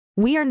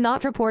We are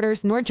not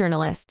reporters nor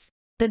journalists.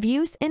 The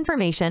views,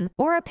 information,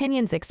 or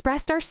opinions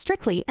expressed are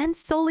strictly and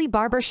solely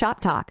barbershop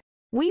talk.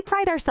 We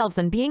pride ourselves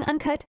on being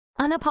uncut,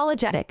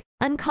 unapologetic,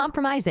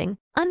 uncompromising,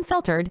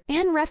 unfiltered,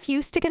 and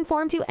refuse to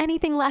conform to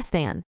anything less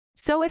than.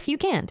 So if you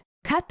can't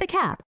cut the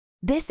cap,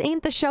 this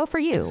ain't the show for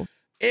you.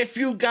 If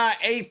you got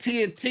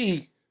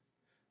AT&T,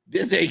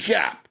 this ain't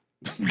cap.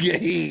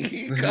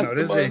 Okay, No,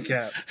 this ain't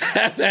cap.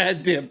 Have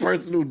had their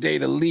personal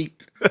data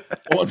leaked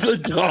on the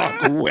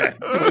dark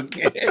web.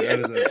 Okay,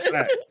 that is a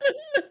fact.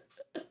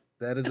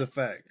 That is a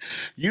fact.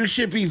 You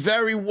should be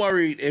very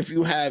worried if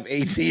you have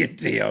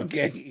AT&T.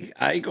 Okay,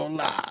 I ain't gonna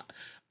lie.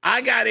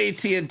 I got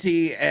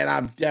AT&T, and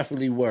I'm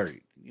definitely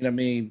worried. You know what I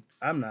mean?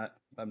 I'm not.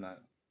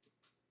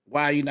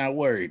 Why are you not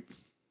worried?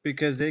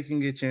 Because they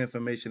can get your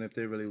information if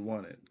they really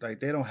want it.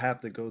 Like, they don't have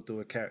to go through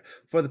a carrot.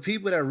 For the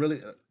people that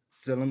really,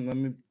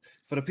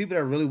 for the people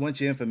that really want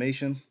your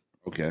information,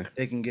 okay,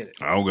 they can get it.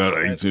 I don't got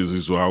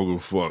AT&T, so I don't give a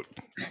fuck.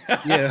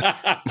 Yeah.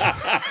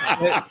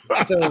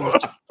 So,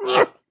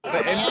 for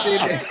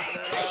anything.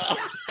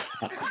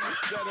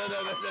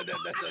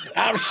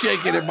 I'm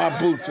shaking in my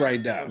boots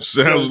right now.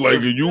 Sounds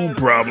like a you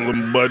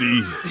problem,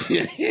 buddy.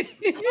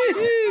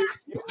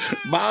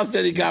 Miles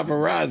said he got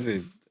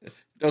Verizon.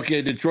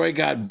 Okay, Detroit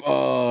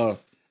got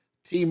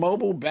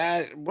T-Mobile.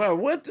 Bad. Bro,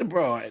 what the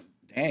bro?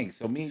 Dang.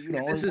 So me and you the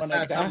only This is one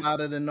not that got. something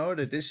out of the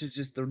order. This is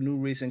just the new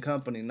recent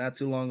company. Not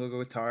too long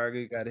ago,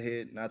 Target got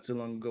hit. Not too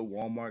long ago,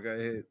 Walmart got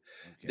hit.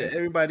 Okay.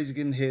 Everybody's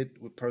getting hit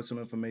with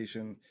personal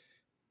information.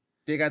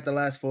 They got the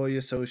last 4 of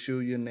your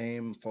social, your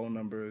name, phone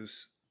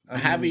numbers.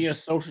 Having your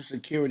social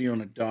security on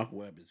the dark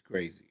web is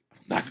crazy.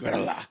 I'm not gonna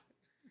lie.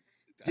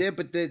 Yeah,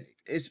 but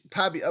it's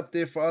probably up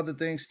there for other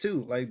things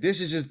too. Like, this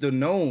is just the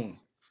known.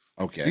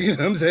 Okay. You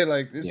know what I'm saying?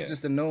 Like, this is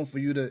just a known for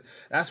you to.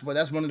 That's one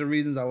of the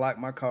reasons I lock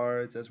my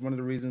cards. That's one of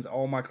the reasons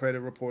all my credit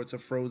reports are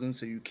frozen,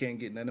 so you can't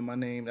get none of my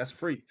name. That's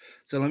free.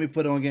 So let me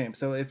put it on game.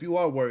 So if you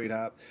are worried,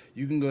 Hop,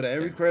 you can go to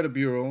every credit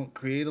bureau,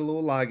 create a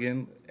little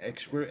login,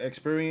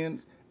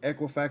 Experian,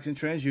 Equifax, and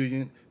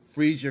TransUnion,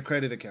 freeze your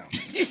credit account.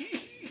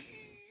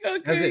 Okay.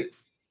 That's it.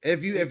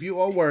 If you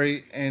are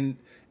worried, and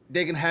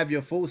they can have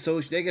your full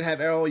social, they can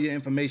have all your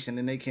information,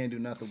 and they can't do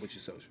nothing with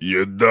your social.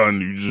 You're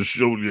done. You just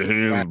showed your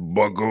hands,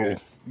 bucko.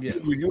 Yeah.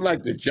 You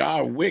like the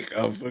John Wick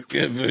of you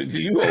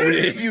over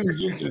there.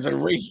 You just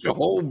erase your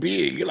whole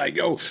being. You're like,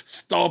 yo,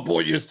 stomp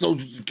on your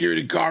social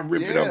security card,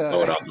 rip it up,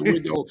 throw it out the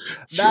window,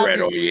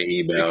 shred on your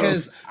emails.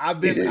 Because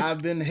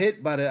I've been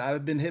hit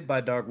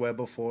by dark web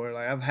before.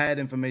 Like, I've had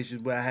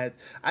information where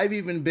I've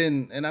even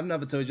been, and I've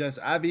never told you this,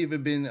 I've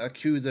even been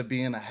accused of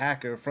being a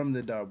hacker from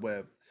the dark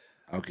web.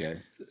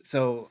 Okay.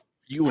 So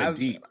you went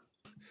deep.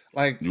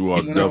 Like, you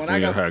are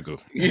definitely a hacker.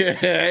 Yeah,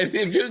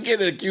 if you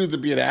get accused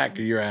of being a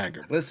hacker, you're a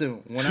hacker.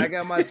 Listen, when I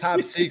got my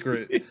top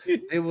secret,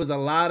 it was a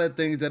lot of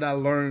things that I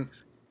learned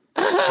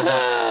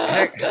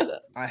about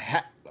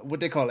what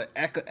they call it,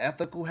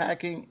 ethical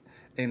hacking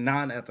and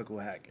non-ethical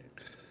hacking.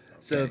 Okay.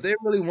 So if they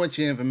really want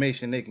your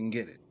information, they can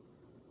get it.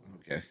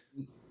 Okay.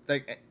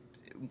 Like,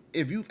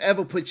 if you've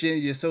ever put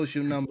your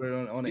social number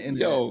on the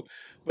internet. Yo,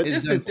 but this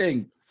is the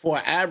thing. For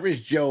an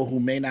average Joe who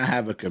may not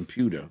have a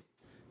computer,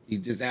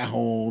 he's just at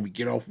home, you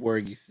get off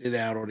work, you sit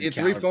out on the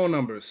couch. 3 phone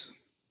numbers.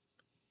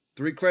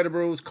 3 credit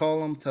bureaus,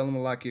 call them, tell them to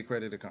lock your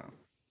credit account.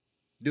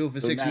 Do it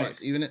for 6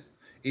 months. Even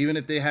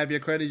if they have your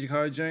credit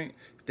card joint,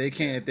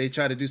 if they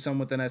try to do something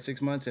within that 6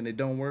 months and it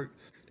don't work,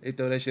 they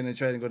throw that shit and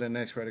try to go to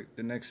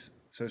the next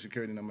social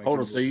security number. Hold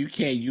on, so you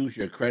can't use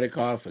your credit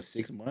card for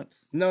 6 months?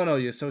 No,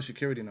 your social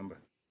security number.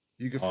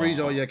 You can freeze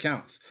all your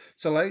accounts.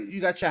 So, like,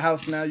 you got your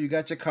house now, you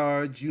got your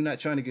cards, you're not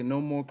trying to get no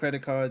more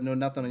credit cards, no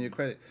nothing on your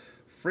credit.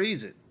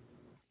 Freeze it.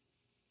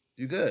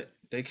 You good.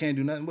 They can't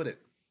do nothing with it.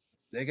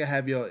 They can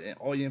have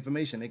all your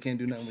information. They can't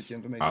do nothing with your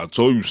information. I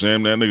told you,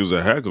 Sam, that nigga's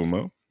a hacker,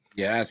 man.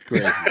 Yeah, that's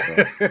crazy,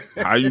 bro.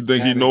 How you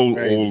think he knows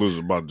all this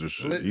about this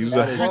shit? He's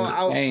a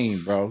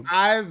hacker. Bro.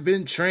 I've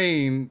been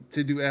trained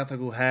to do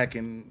ethical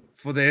hacking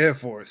for the Air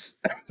Force.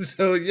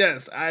 So,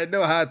 yes, I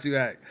know how to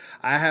hack.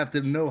 I have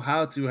to know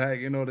how to hack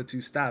in order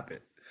to stop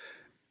it.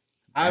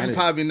 I'm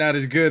probably not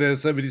as good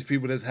as some of these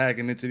people that's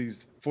hacking into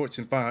these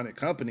Fortune 500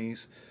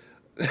 companies,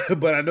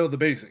 but I know the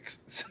basics.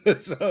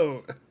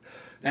 So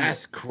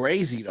that's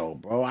crazy though,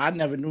 bro. I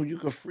never knew you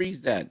could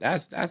freeze that.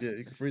 That's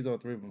you can freeze all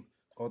 3 of them.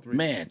 All 3.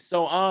 Man,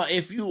 so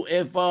if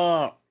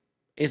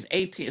it's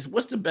AT,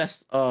 what's the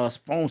best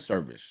phone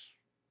service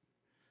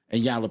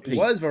in y'all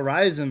opinion? It was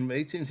Verizon.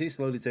 AT&T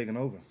slowly taking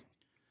over.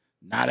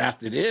 Not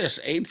after this.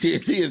 AT&T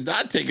is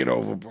not taking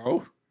over,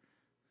 bro.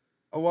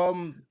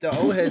 Oh, the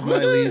old heads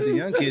might leave. The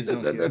young kids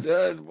don't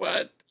care.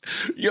 What?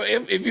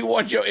 If you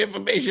want your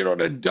information on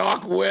the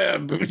dark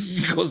web,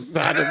 you go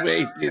sign up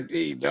with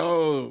AT&T.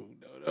 No.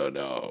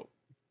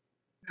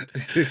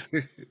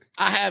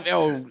 I have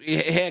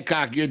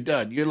Hancock. You're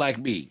done. You're like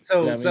me.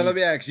 So let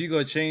me ask you: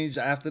 gonna change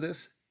after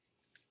this?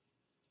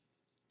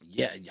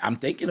 Yeah, I'm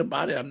thinking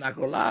about it. I'm not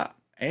gonna lie.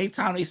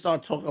 Anytime they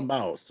start talking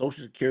about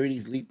Social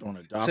Security's leaked on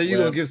the dark web, so you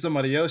gonna give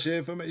somebody else your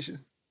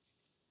information?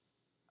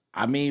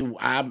 I mean,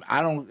 I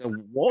don't.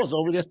 War's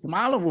over there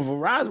smiling with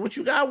Verizon. What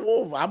you got,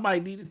 Wolf? I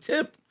might need a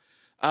tip.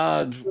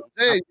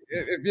 Hey,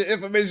 if your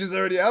information's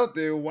already out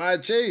there, why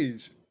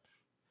change?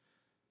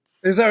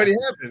 It's already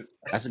happened.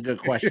 That's a good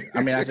question. I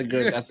mean, that's a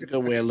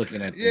good way of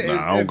looking at things.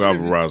 Nah, I don't got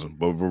Verizon,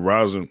 but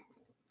Verizon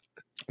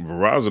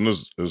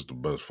is the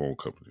best phone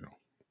company.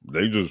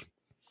 They just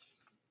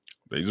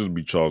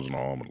be charging an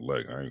arm and a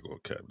leg. I ain't gonna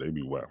cap. They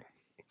be wild.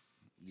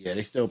 Yeah,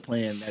 they still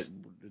playing that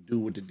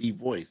dude with the deep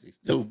voice. They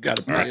still got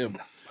to pay him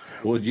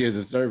 4 years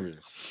of service.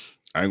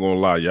 I ain't gonna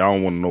lie, y'all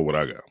don't want to know what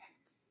I got.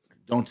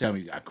 Don't tell me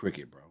you got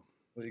Cricket, bro.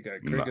 Well, you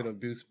got Cricket or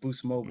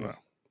Boost Mobile. Nah.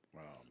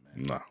 Oh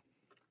man. Nah.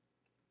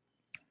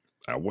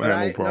 I wouldn't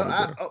have no problem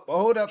with that.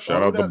 Hold up.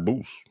 Shout out to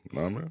Boost.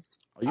 Nah, man.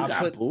 Oh, you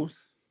got Boost?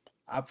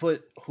 I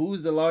put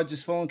who's the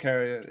largest phone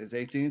carrier is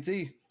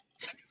AT&T.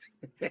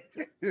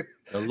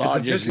 The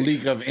largest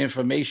leak of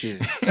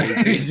information.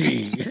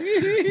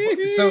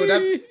 So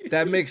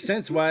that makes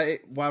sense why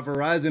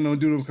Verizon don't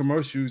do them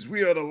commercials.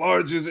 We are the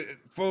largest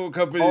phone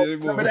company anymore.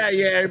 Remember that?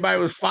 Yeah, everybody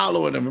was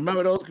following them.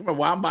 Remember those commercials?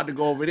 Well, I'm about to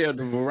go over there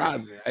to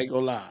Verizon. I ain't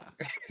gonna lie.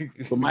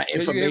 But my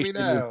information. You hear me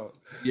now?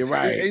 You're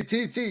right.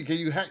 AT&T, can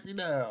you hack me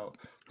now?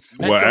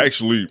 Well,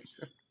 actually,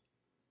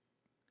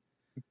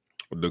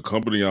 the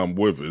company I'm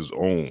with is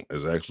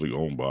actually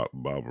owned by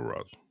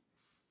Verizon.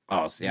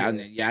 Oh, see, I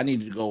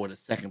need to go with a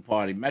second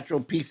party. Metro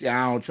PC,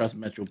 I don't trust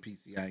Metro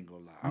PC. I ain't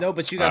gonna lie. No,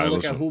 but you gotta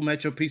look at who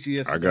Metro PC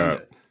is. I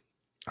got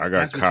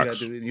That's Cox. What you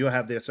gotta do, and you'll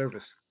have their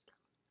service.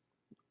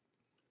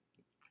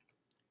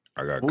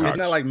 I got Cox. It's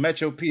not like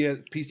Metro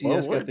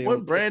PCS.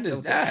 What brand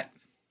is that?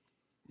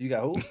 You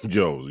got who?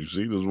 Yo, you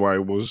see, this is why I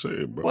was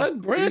saying, bro.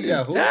 What brand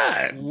is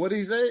that? What did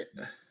he say?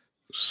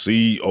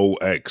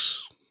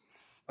 COX.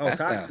 Oh,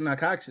 Cox.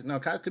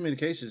 Cox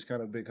Communications is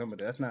kind of a big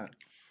company. That's not.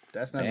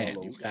 Man,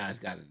 you guys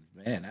got it.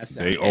 Man, that's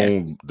they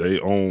own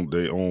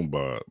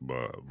by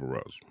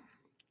Verizon.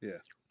 Yeah.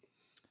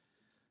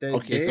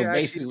 Okay, so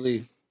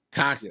basically,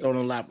 Cox don't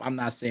allow. I'm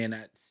not saying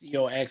that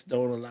COX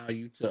don't allow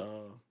you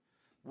to.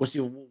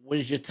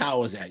 Where's your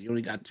towers at? You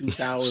only got 2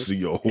 towers.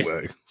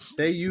 COX.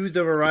 They use the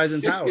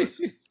Verizon towers.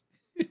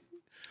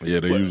 Yeah,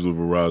 they use the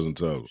Verizon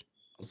towers.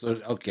 So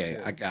okay,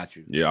 I got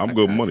you. Yeah, I'm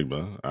good money,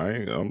 man.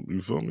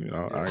 You feel me?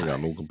 I ain't got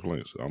no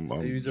complaints.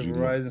 They use the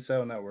Verizon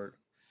cell network.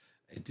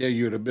 They tell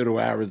you in the middle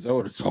of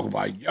Arizona, talking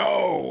about,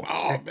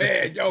 oh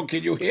man,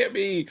 can you hear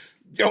me?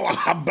 Yo,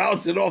 I'm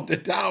bouncing off the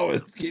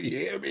towers. Can you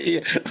hear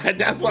me?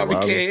 That's why we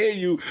can't hear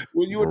you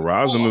when you.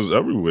 Verizon is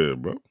everywhere,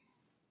 bro.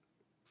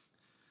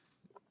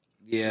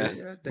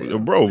 Yeah,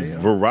 bro.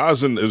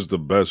 Verizon is the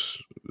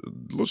best.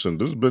 Listen,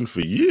 this has been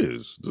for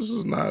years. This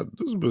has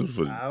been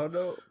for. I don't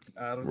know.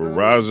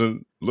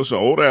 Verizon. Listen,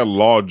 all that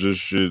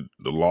largest shit.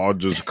 The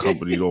largest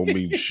company don't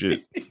mean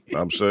shit.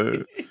 I'm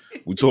saying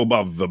we talk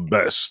about the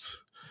best.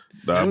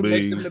 What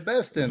makes them the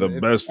best? Then? The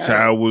best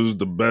towers,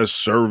 the best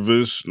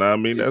service. I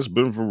mean, that's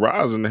been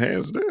Verizon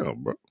hands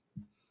down, bro.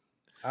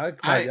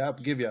 I'll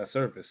give you a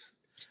service.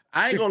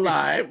 I ain't gonna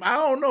lie. I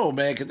don't know,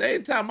 man, because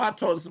every time I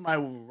talk to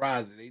somebody with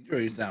Verizon, they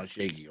really sound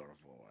shaky on the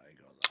phone. I ain't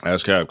gonna lie.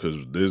 That's cap,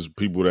 because there's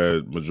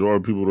majority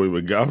of people don't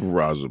even got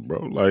Verizon,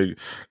 bro. Like,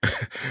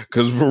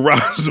 because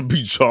Verizon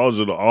be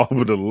charging the arm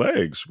and the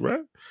legs,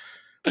 right?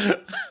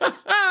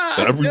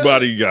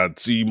 Everybody got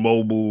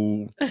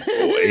T-Mobile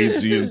or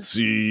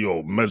AT&T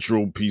or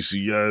Metro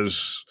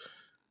PCS.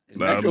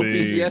 Metro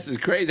PCS is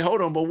crazy.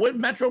 Hold on, but what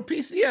Metro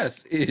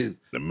PCS is?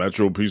 The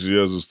Metro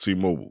PCS is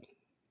T-Mobile.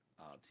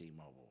 Oh,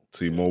 T-Mobile.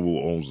 T-Mobile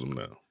owns them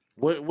now.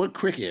 What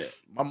Cricket?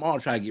 My mom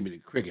tried to give me the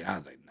Cricket. I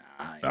was like,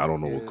 nah. I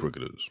don't know what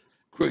Cricket is.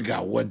 Cricket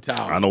got one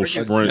tower. I know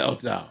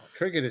Sprint.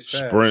 Cricket is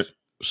trash.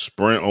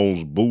 Sprint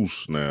owns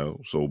Boost now,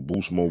 so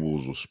Boost Mobile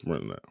is with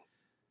Sprint now.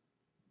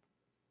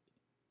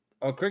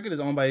 Oh, Cricket is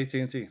owned by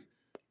AT&T.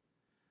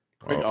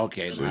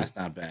 Okay, no, that's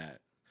not bad.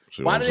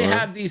 Why do they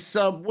have these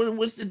sub?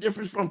 What's the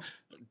difference from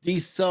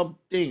these sub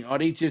thing? Are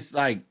they just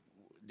like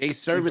they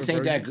service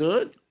ain't that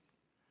good?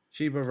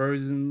 Cheaper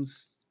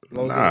versions.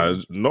 Nah,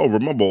 no.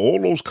 Remember, all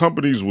those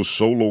companies were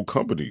solo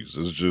companies.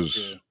 It's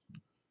just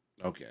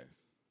okay.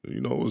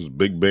 You know, it's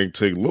big bank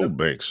take little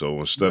bank.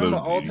 So instead of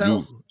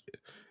Alltel?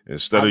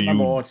 instead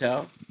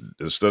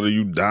of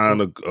you dying,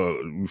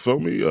 you feel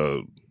me?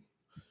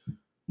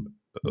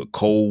 A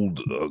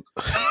cold.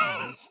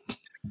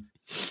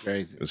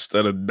 Crazy.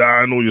 Instead of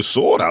dying on your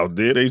sword out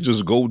there, they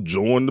just go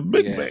join the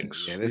big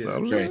banks. Yeah, this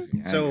is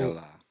crazy.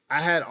 So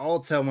I had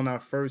Alltel when I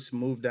first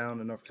moved down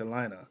to North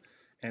Carolina,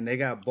 and they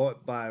got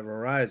bought by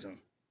Verizon,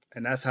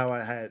 and that's how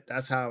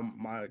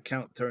my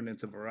account turned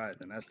into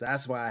Verizon.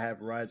 That's why I have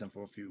Verizon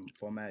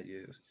for mad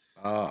years.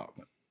 Oh,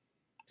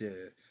 yeah.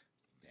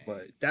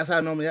 But that's how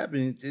it normally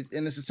happens.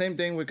 And it's the same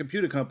thing with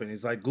computer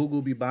companies. Like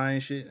Google be buying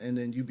shit, and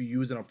then you be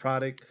using a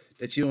product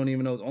that you don't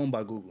even know is owned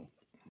by Google.